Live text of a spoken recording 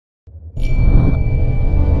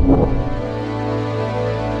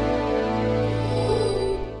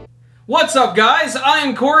What's up, guys? I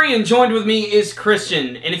am Corey, and joined with me is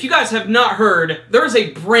Christian. And if you guys have not heard, there is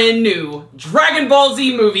a brand new Dragon Ball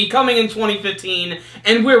Z movie coming in 2015,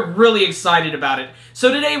 and we're really excited about it.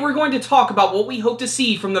 So today we're going to talk about what we hope to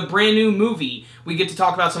see from the brand new movie. We get to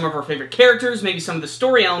talk about some of our favorite characters, maybe some of the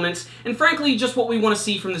story elements, and frankly, just what we want to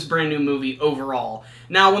see from this brand new movie overall.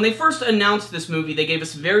 Now, when they first announced this movie, they gave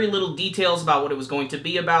us very little details about what it was going to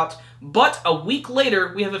be about, but a week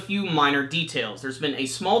later, we have a few minor details. There's been a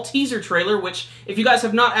small teaser trailer, which, if you guys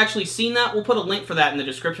have not actually seen that, we'll put a link for that in the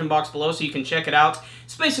description box below so you can check it out.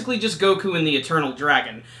 It's basically just Goku and the Eternal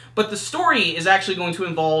Dragon. But the story is actually going to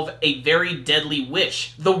involve a very deadly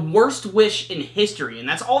wish. The worst wish in history, and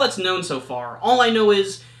that's all that's known so far. All I know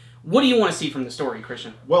is, what do you want to see from the story,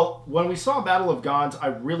 Christian? Well, when we saw Battle of Gods, I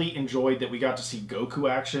really enjoyed that we got to see Goku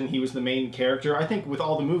action. He was the main character. I think with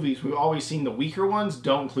all the movies, we've always seen the weaker ones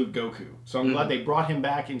don't include Goku. So I'm glad they brought him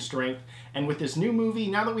back in strength. And with this new movie,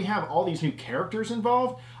 now that we have all these new characters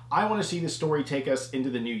involved, I want to see the story take us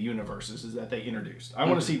into the new universes that they introduced. I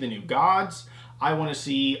want to see the new gods. I want to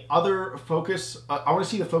see other focus. I want to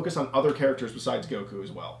see the focus on other characters besides Goku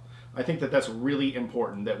as well. I think that that's really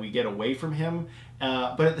important that we get away from him.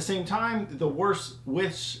 But at the same time, the worst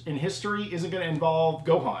wish in history isn't going to involve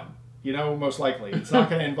Gohan. You know, most likely. It's not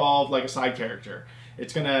going to involve like a side character.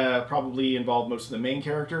 It's going to probably involve most of the main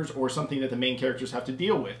characters or something that the main characters have to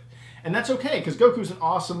deal with. And that's okay, because Goku's an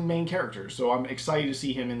awesome main character. So I'm excited to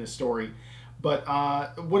see him in this story. But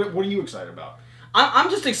what are you excited about? I'm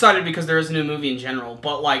just excited because there is a new movie in general,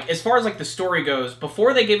 but like, as far as like the story goes,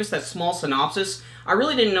 before they gave us that small synopsis, I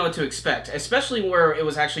really didn't know what to expect, especially where it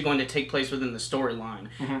was actually going to take place within the storyline.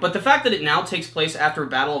 But the fact that it now takes place after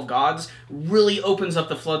Battle of Gods really opens up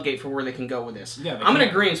the floodgate for where they can go with this. Yeah, I'm in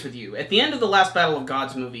agreement with you. At the end of the last Battle of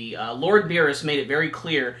Gods movie, Lord Beerus made it very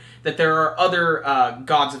clear that there are other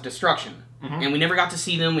gods of destruction. And we never got to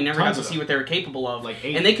see them, we never got to see what they were capable of,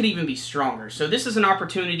 and they could even be stronger. So this is an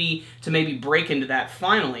opportunity to maybe break into that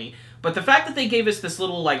finally. But the fact that they gave us this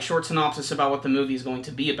little like short synopsis about what the movie is going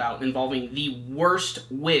to be about, involving the worst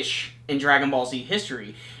wish in Dragon Ball Z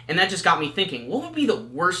history, and that just got me thinking, what would be the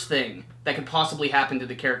worst thing that could possibly happen to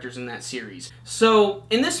the characters in that series? So,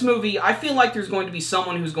 in this movie, I feel like there's going to be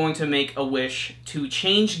someone who's going to make a wish to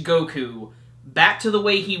change Goku back to the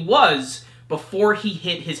way he was before he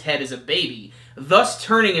hit his head as a baby, thus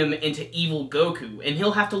turning him into evil Goku, and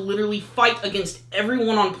he'll have to literally fight against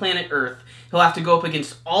everyone on planet Earth. He'll have to go up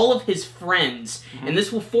against all of his friends, and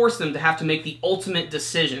this will force them to have to make the ultimate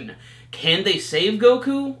decision. Can they save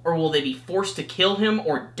Goku, or will they be forced to kill him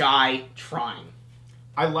or die trying?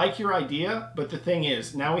 I like your idea, but the thing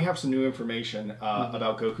is, now we have some new information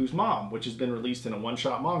about Goku's mom, which has been released in a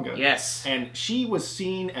one-shot manga. Yes. And she was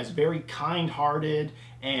seen as very kind-hearted,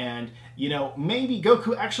 and, you know, maybe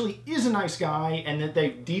Goku actually is a nice guy, and that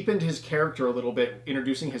they've deepened his character a little bit,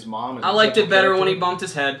 introducing his mom as I liked it better when he bumped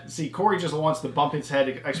his head. See, Corey just wants the bump his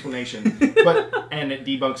head explanation, and it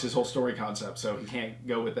debunks his whole story concept, so he can't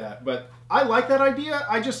go with that. But I like that idea.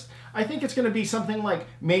 I think it's going to be something like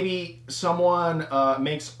maybe someone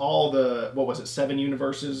makes all the, what was it, 7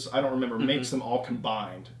 universes? I don't remember. Makes them all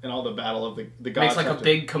combined and all the battle of the gods. Makes like a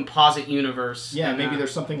big composite universe. Yeah, maybe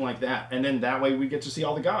there's something like that. And then that way we get to see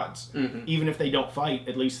all the gods. Even if they don't fight,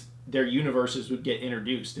 at least their universes would get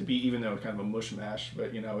introduced. It'd be, even though it's kind of a mush-mash,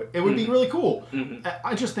 but, you know, it would be really cool.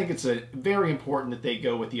 I just think it's very important that they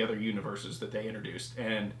go with the other universes that they introduced.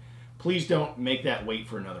 And please don't make that wait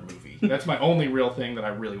for another movie. That's my only real thing that I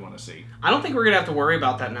really want to see. I don't think we're going to have to worry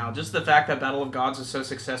about that now. Just the fact that Battle of Gods was so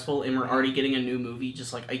successful and we're already getting a new movie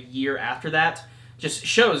just like a year after that just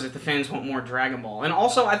shows that the fans want more Dragon Ball. And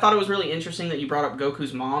also, I thought it was really interesting that you brought up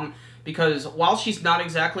Goku's mom, because while she's not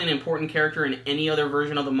exactly an important character in any other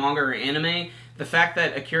version of the manga or anime, the fact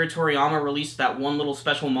that Akira Toriyama released that one little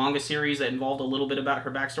special manga series that involved a little bit about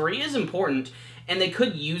her backstory is important, and they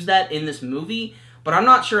could use that in this movie. But I'm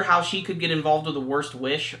not sure how she could get involved with the worst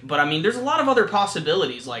wish. But, I mean, there's a lot of other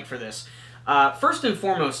possibilities, like, for this. First and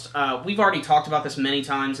foremost, we've already talked about this many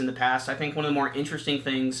times in the past. I think one of the more interesting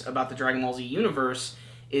things about the Dragon Ball Z universe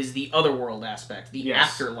is the otherworld aspect, the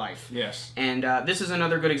afterlife. Yes. And this is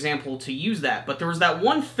another good example to use that. But there was that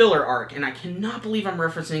one filler arc, and I cannot believe I'm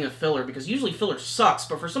referencing a filler, because usually filler sucks.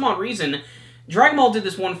 But for some odd reason, Dragon Ball did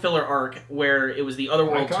this one filler arc where it was the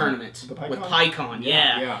Otherworld tournament with Pikkon.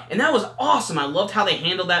 Yeah. And that was awesome. I loved how they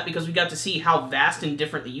handled that, because we got to see how vast and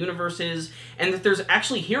different the universe is, and that there's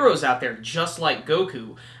actually heroes out there just like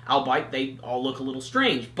Goku, albeit they all look a little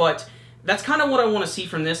strange. But that's kind of what I want to see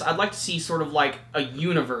from this. I'd like to see sort of like a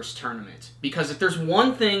universe tournament, because if there's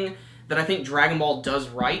one thing that I think Dragon Ball does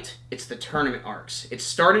right, it's the tournament arcs. It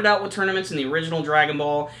started out with tournaments in the original Dragon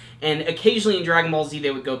Ball, and occasionally in Dragon Ball Z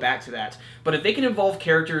they would go back to that. But if they can involve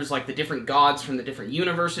characters like the different gods from the different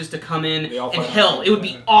universes to come in, and hell, it would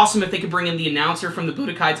be awesome if they could bring in the announcer from the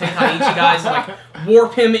Budokai Tenkaichi guys, like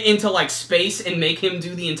warp him into like space and make him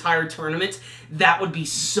do the entire tournament. That would be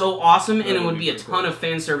so awesome, and it would be a ton of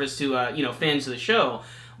fan service to you know, fans of the show.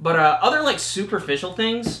 But other like superficial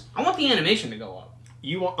things, I want the animation to go up.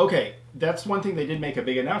 Okay, that's one thing they did make a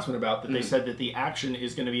big announcement about, that they said that the action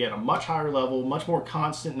is going to be at a much higher level, much more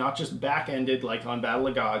constant, not just back-ended like on Battle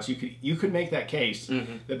of Gods. You could make that case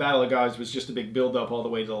that Battle of Gods was just a big build-up all the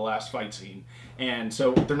way to the last fight scene. And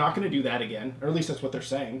so they're not going to do that again, or at least that's what they're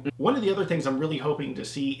saying. One of the other things I'm really hoping to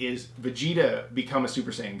see is Vegeta become a Super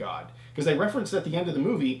Saiyan God. Because they referenced at the end of the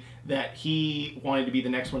movie that he wanted to be the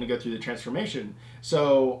next one to go through the transformation.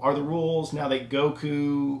 So are the rules now that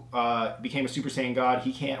Goku became a Super Saiyan God,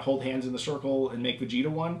 he can't hold hands in the circle and make Vegeta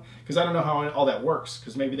one? Because I don't know how all that works.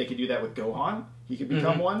 Because maybe they could do that with Gohan. He could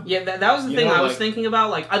become one. Yeah, that was the thing I was thinking about.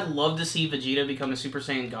 Like, I'd love to see Vegeta become a Super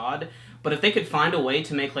Saiyan God. But if they could find a way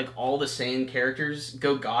to make, like, all the Saiyan characters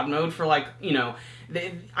go God mode for, like, you know...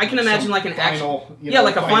 I can imagine, like, an final,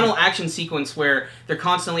 like a final action sequence where they're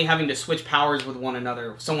constantly having to switch powers with one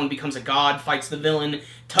another. Someone becomes a god, fights the villain,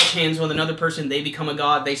 touch hands with another person, they become a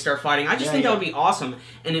god, they start fighting. I just think that would be awesome,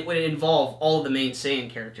 and it would involve all of the main Saiyan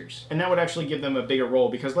characters. And that would actually give them a bigger role,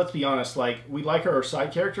 because let's be honest, like, we like our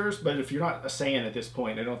side characters, but if you're not a Saiyan at this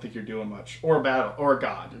point, I don't think you're doing much. Or a battle, or a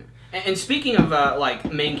god. And speaking of, like,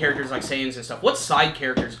 main characters like Saiyans and stuff, what side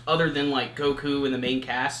characters, other than, like, Goku and the main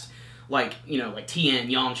cast, like, you know, like Tien,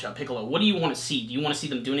 Yamcha, Piccolo, what do you want to see? Do you want to see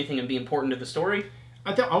them do anything and be important to the story?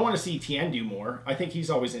 I want to see Tien do more. I think he's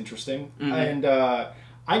always interesting. And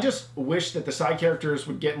I just wish that the side characters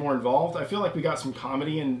would get more involved. I feel like we got some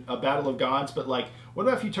comedy in A Battle of Gods, but, like, what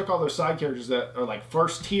about if you took all those side characters that are, like,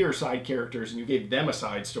 first-tier side characters and you gave them a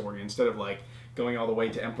side story instead of, like, going all the way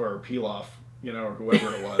to Emperor Pilaf? You know, or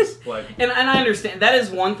whoever it was. Like, and I understand. That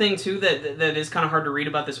is one thing, too, that is kind of hard to read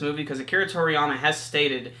about this movie, because Akira Toriyama has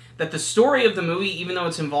stated that the story of the movie, even though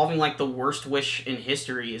it's involving, like, the worst wish in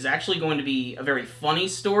history, is actually going to be a very funny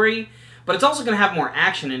story, but it's also going to have more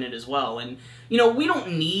action in it as well. And, you know, we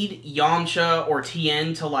don't need Yamcha or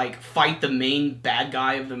Tien to, like, fight the main bad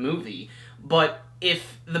guy of the movie, but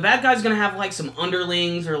if the bad guy's going to have, like, some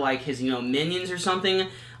underlings or, like, his, you know, minions or something...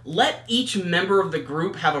 Let each member of the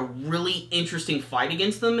group have a really interesting fight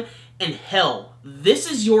against them, and hell,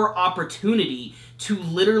 this is your opportunity to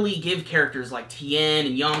literally give characters like Tien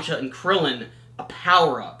and Yamcha and Krillin a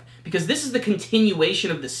power-up. Because this is the continuation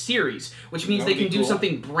of the series, which means they can do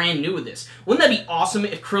something brand new with this. Wouldn't that be awesome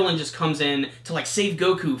if Krillin just comes in to, like, save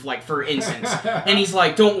Goku, like, for instance, and he's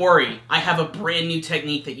like, don't worry, I have a brand new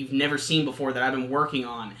technique that you've never seen before that I've been working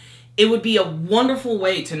on. It would be a wonderful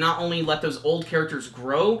way to not only let those old characters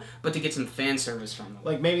grow, but to get some fan service from them.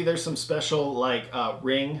 Like, maybe there's some special, like,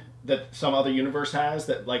 ring that some other universe has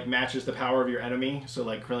that, like, matches the power of your enemy, so,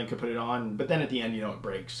 like, Krillin could put it on, but then at the end, you know, it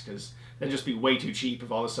breaks, because that'd just be way too cheap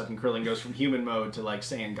if all of a sudden Krillin goes from human mode to, like,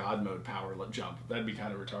 Saiyan God mode power jump. That'd be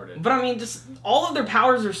kind of retarded. But, I mean, just all of their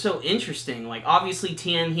powers are so interesting. Like, obviously,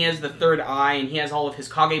 Tien, he has the third eye, and he has all of his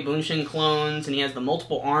Kage Bunshin clones, and he has the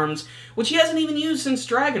multiple arms, which he hasn't even used since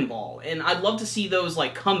Dragon Ball. And I'd love to see those,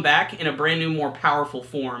 like, come back in a brand new, more powerful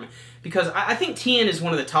form. Because I think Tien is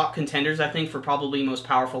one of the top contenders, I think, for probably most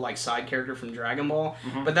powerful, like, side character from Dragon Ball.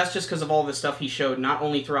 But that's just because of all the stuff he showed, not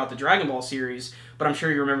only throughout the Dragon Ball series, but I'm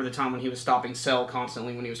sure you remember the time when he was stopping Cell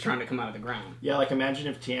constantly when he was trying to come out of the ground. Yeah, like, imagine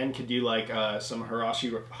if Tien could do, like, some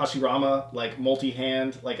Hashirama, like,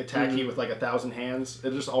 multi-hand, like, attack you with, like, 1,000 hands.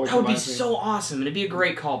 It just always That would be so awesome, and it'd be a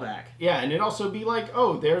great callback. Yeah, and it'd also be like,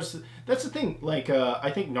 oh, that's the thing. Like,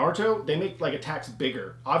 I think Naruto, they make, like, attacks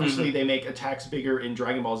bigger. Obviously, they make attacks bigger in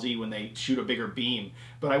Dragon Ball Z when they shoot a bigger beam.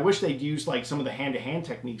 But I wish they'd use, like, some of the hand-to-hand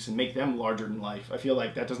techniques and make them larger than life. I feel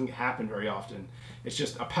like that doesn't happen very often. It's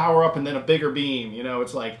just a power-up and then a bigger beam. You know,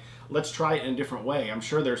 it's like, let's try it in a different way. I'm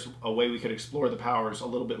sure there's a way we could explore the powers a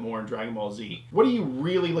little bit more in Dragon Ball Z. What are you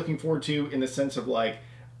really looking forward to in the sense of, like,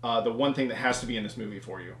 the one thing that has to be in this movie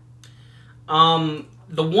for you?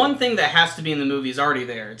 The one thing that has to be in the movie is already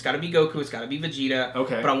there. It's got to be Goku, it's got to be Vegeta.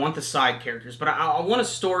 Okay. But I want the side characters. But I want a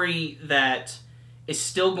story that is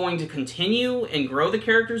still going to continue and grow the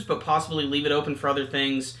characters, but possibly leave it open for other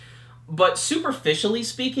things. But superficially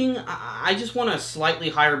speaking, I just want a slightly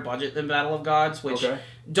higher budget than Battle of Gods, which,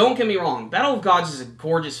 don't get me wrong, Battle of Gods is a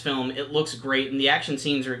gorgeous film. It looks great, and the action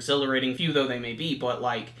scenes are exhilarating, few though they may be, but,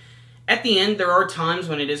 like, at the end, there are times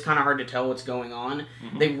when it is kind of hard to tell what's going on.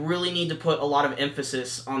 They really need to put a lot of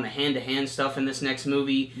emphasis on the hand-to-hand stuff in this next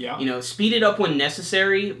movie. Yeah. You know, speed it up when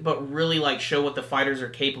necessary, but really, like, show what the fighters are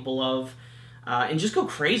capable of. And just go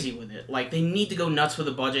crazy with it. Like, they need to go nuts with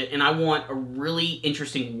the budget, and I want a really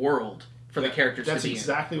interesting world for the characters to be in. That's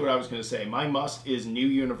exactly what I was going to say. My must is new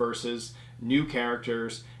universes, new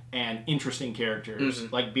characters, and interesting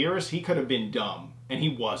characters. Like, Beerus, he could have been dumb, and he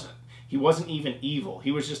wasn't. He wasn't even evil.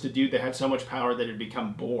 He was just a dude that had so much power that he'd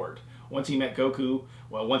become bored. Once he met Goku,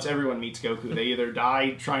 well, once everyone meets Goku, they either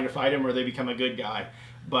die trying to fight him or they become a good guy.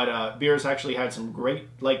 But Beerus actually had some great,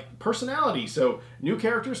 like, personality. So, new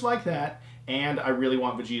characters like that, and I really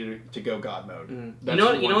want Vegeta to go God mode. You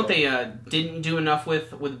know what they didn't do enough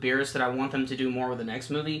with Beerus that I want them to do more with the next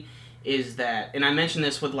movie? Is that, and I mentioned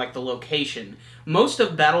this with, like, the location. Most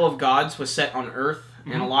of Battle of Gods was set on Earth,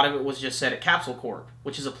 and a lot of it was just set at Capsule Corp,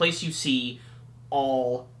 which is a place you see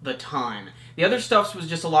all the time. The other stuff was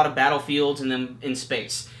just a lot of battlefields and then in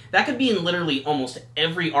space. That could be in literally almost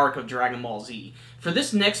every arc of Dragon Ball Z. For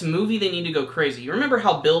this next movie, they need to go crazy. You remember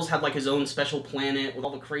how Bills had, like, his own special planet with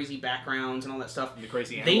all the crazy backgrounds and all that stuff? The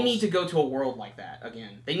crazy animals. They need to go to a world like that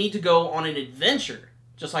again. They need to go on an adventure,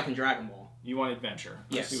 just like in Dragon Ball. You want adventure.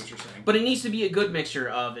 Yes. I see what you're saying. But it needs to be a good mixture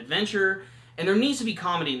of adventure, and there needs to be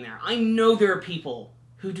comedy in there. I know there are people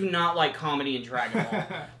who do not like comedy in Dragon Ball,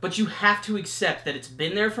 but you have to accept that it's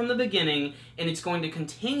been there from the beginning, and it's going to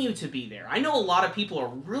continue to be there. I know a lot of people are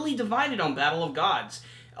really divided on Battle of Gods.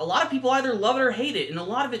 A lot of people either love it or hate it, and a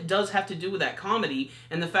lot of it does have to do with that comedy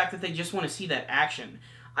and the fact that they just want to see that action.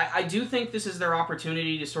 I do think this is their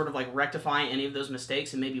opportunity to sort of, like, rectify any of those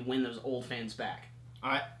mistakes and maybe win those old fans back.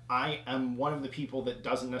 I am one of the people that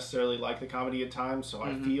doesn't necessarily like the comedy at times, so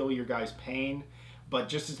I feel your guys' pain. But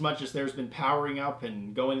just as much as there's been powering up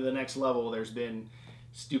and going to the next level, there's been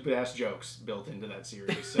stupid-ass jokes built into that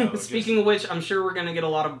series. So Speaking of which, I'm sure we're going to get a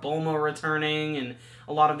lot of Bulma returning and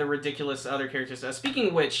a lot of the ridiculous other characters. Speaking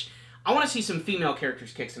of which, I want to see some female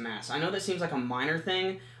characters kick some ass. I know that seems like a minor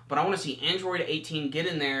thing, but I want to see Android 18 get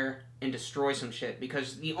in there and destroy some shit.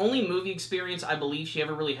 Because the only movie experience I believe she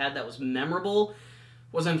ever really had that was memorable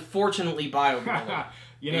was unfortunately BioGirl.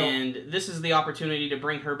 You know, and this is the opportunity to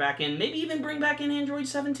bring her back in. Maybe even bring back in Android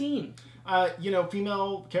 17. You know,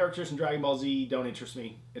 female characters in Dragon Ball Z don't interest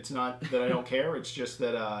me. It's not that I don't care. It's just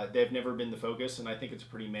that they've never been the focus, and I think it's a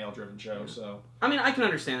pretty male-driven show. So I mean, I can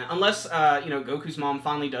understand that. Unless, you know, Goku's mom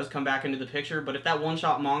finally does come back into the picture. But if that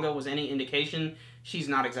one-shot manga was any indication, she's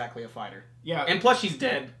not exactly a fighter. Yeah. And plus, she's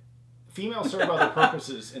dead. Females serve other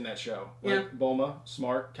purposes in that show. Like Yeah. Bulma,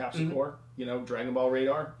 Smart, Capsule Corp, you know, Dragon Ball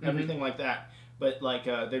Radar, everything like that. But, like,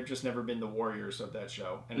 they've just never been the warriors of that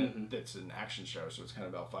show. And it's an action show, so it's kind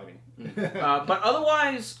of about fighting. But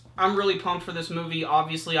otherwise, I'm really pumped for this movie.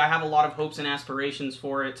 Obviously, I have a lot of hopes and aspirations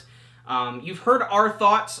for it. You've heard our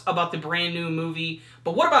thoughts about the brand new movie,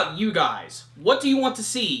 but what about you guys? What do you want to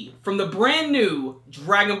see from the brand new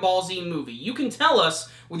Dragon Ball Z movie? You can tell us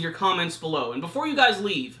with your comments below. And before you guys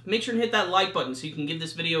leave, make sure to hit that like button so you can give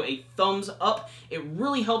this video a thumbs up. It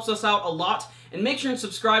really helps us out a lot. And make sure and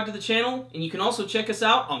subscribe to the channel, and you can also check us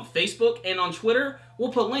out on Facebook and on Twitter.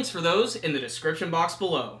 We'll put links for those in the description box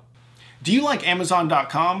below. Do you like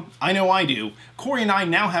Amazon.com? I know I do. Corey and I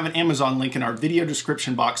now have an Amazon link in our video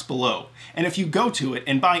description box below. And if you go to it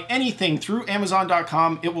and buy anything through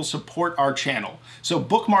Amazon.com, it will support our channel. So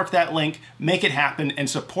bookmark that link, make it happen, and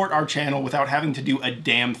support our channel without having to do a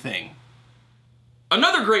damn thing.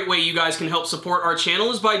 Another great way you guys can help support our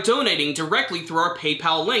channel is by donating directly through our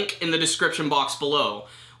PayPal link in the description box below.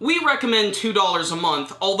 We recommend $2 a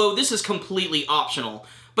month, although this is completely optional.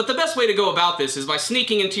 But the best way to go about this is by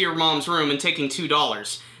sneaking into your mom's room and taking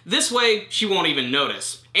 $2. This way, she won't even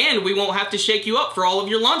notice. And we won't have to shake you up for all of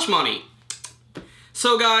your lunch money.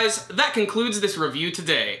 So guys, that concludes this review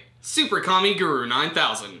today. Super Kami Guru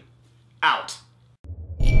 9000. Out.